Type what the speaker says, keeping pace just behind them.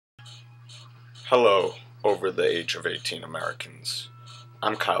Hello, over the age of 18 Americans.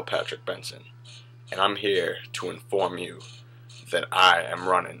 I'm Kyle Patrick Benson, and I'm here to inform you that I am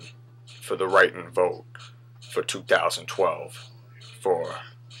running for the write-in vote for 2012 for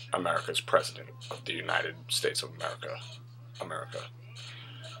America's President of the United States of America.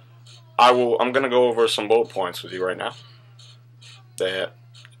 I'm going to go over some bullet points with you right now that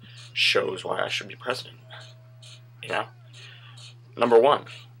shows why I should be president. Number one,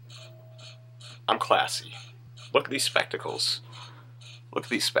 I'm classy. Look at these spectacles. Look at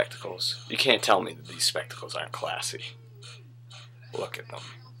these spectacles. You can't tell me that these spectacles aren't classy. Look at them.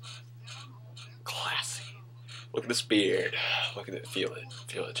 Classy. Look at this beard. Look at it. Feel it.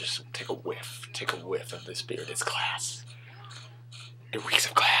 Feel it. Just take a whiff. Take a whiff of this beard. It's class. It reeks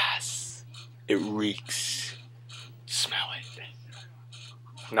of class. It reeks. Smell it.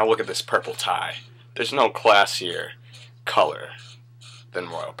 Now look at this purple tie. There's no classier color than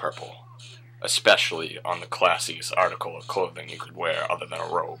royal purple. Especially on the classiest article of clothing you could wear other than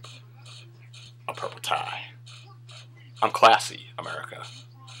a robe. A purple tie. I'm classy, America.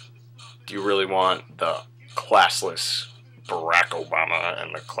 Do you really want the classless Barack Obama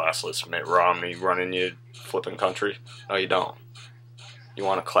and the classless Mitt Romney running your flipping country? No, you don't. You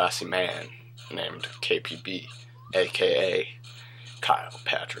want a classy man named KPB, aka Kyle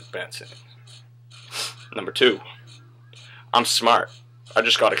Patrick Benson. Number two, I'm smart. I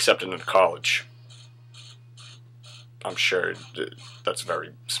just got accepted into college. I'm sure that's very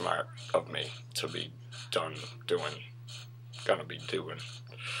smart of me to be gonna be doing.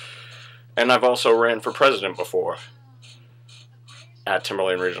 And I've also ran for president before at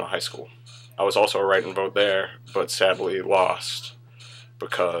Timberlane Regional High School. I was also a write-in vote there, but sadly lost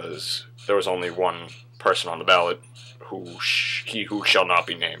because there was only one person on the ballot who shall not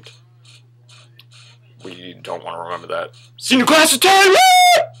be named. We don't want to remember that. Senior class of 10!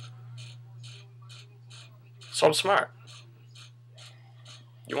 So I'm smart.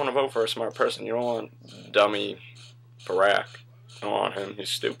 You want to vote for a smart person. You don't want dummy Barack. You don't want him. He's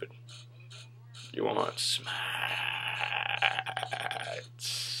stupid. You want smart.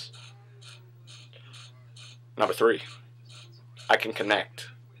 Number three. I can connect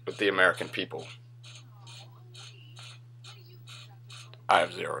with the American people. I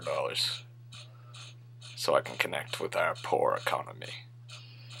have $0. So I can connect with our poor economy.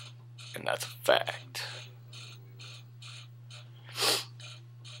 And that's a fact.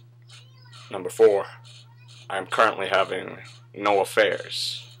 Number four, I am currently having no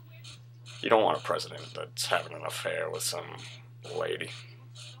affairs. You don't want a president that's having an affair with some lady.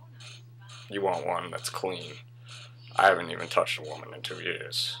 You want one that's clean. I haven't even touched a woman in 2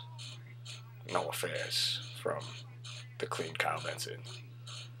 years. No affairs from the clean Kyle Benson.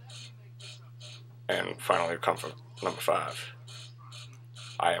 And finally, we come from number five.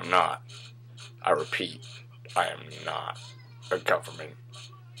 I am not, I repeat, I am not a government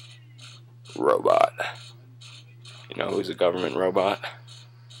robot. You know who's a government robot?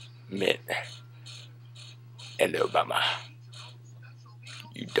 Mitt and Obama.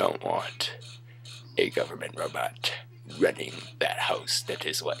 You don't want a government robot running that house that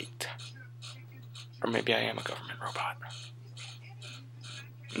is white. Or maybe I am a government robot.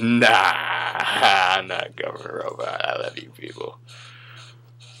 Nah, I'm not a government robot. I love you people.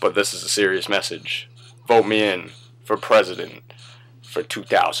 But this is a serious message. Vote me in for president for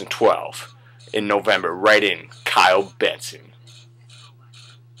 2012 in November. Write in Kyle Benson.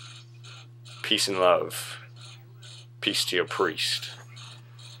 Peace and love. Peace to your priest.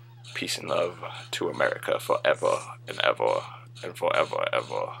 Peace and love to America forever and ever and forever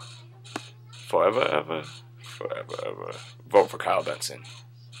ever. Forever ever. Forever ever. Vote for Kyle Benson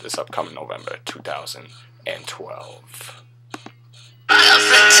this upcoming November 2012.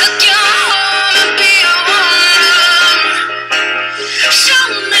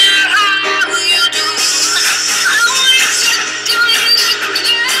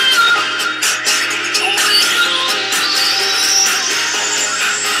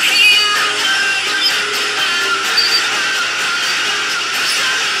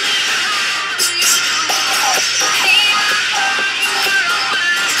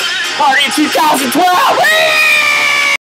 Party 2012!